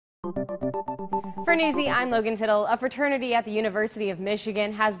For Newsy, I'm Logan Tittle. A fraternity at the University of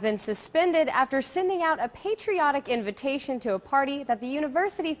Michigan has been suspended after sending out a patriotic invitation to a party that the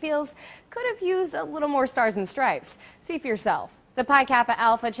university feels could have used a little more stars and stripes. See for yourself. The Pi Kappa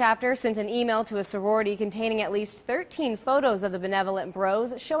Alpha chapter sent an email to a sorority containing at least 13 photos of the benevolent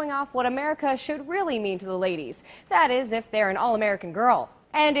bros showing off what America should really mean to the ladies. That is, if they're an all-American girl.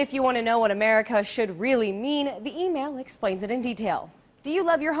 And if you want to know what America should really mean, the email explains it in detail. Do you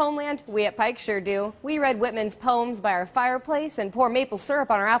love your homeland? We at Pike sure do. We read Whitman's poems by our fireplace and pour maple syrup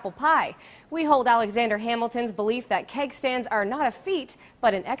on our apple pie. We hold Alexander Hamilton's belief that keg stands are not a feat,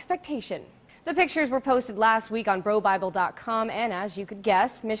 but an expectation. The pictures were posted last week on brobible.com, and as you could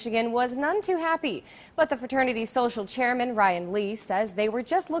guess, Michigan was none too happy. But the fraternity's social chairman, Ryan Lee, says they were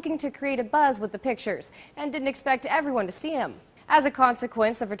just looking to create a buzz with the pictures and didn't expect everyone to see them. As a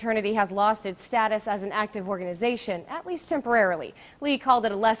consequence, the fraternity has lost its status as an active organization, at least temporarily. Lee called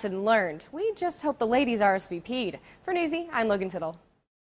it a lesson learned. We just hope the ladies RSVP'd. For Newsy, I'm Logan Tittle.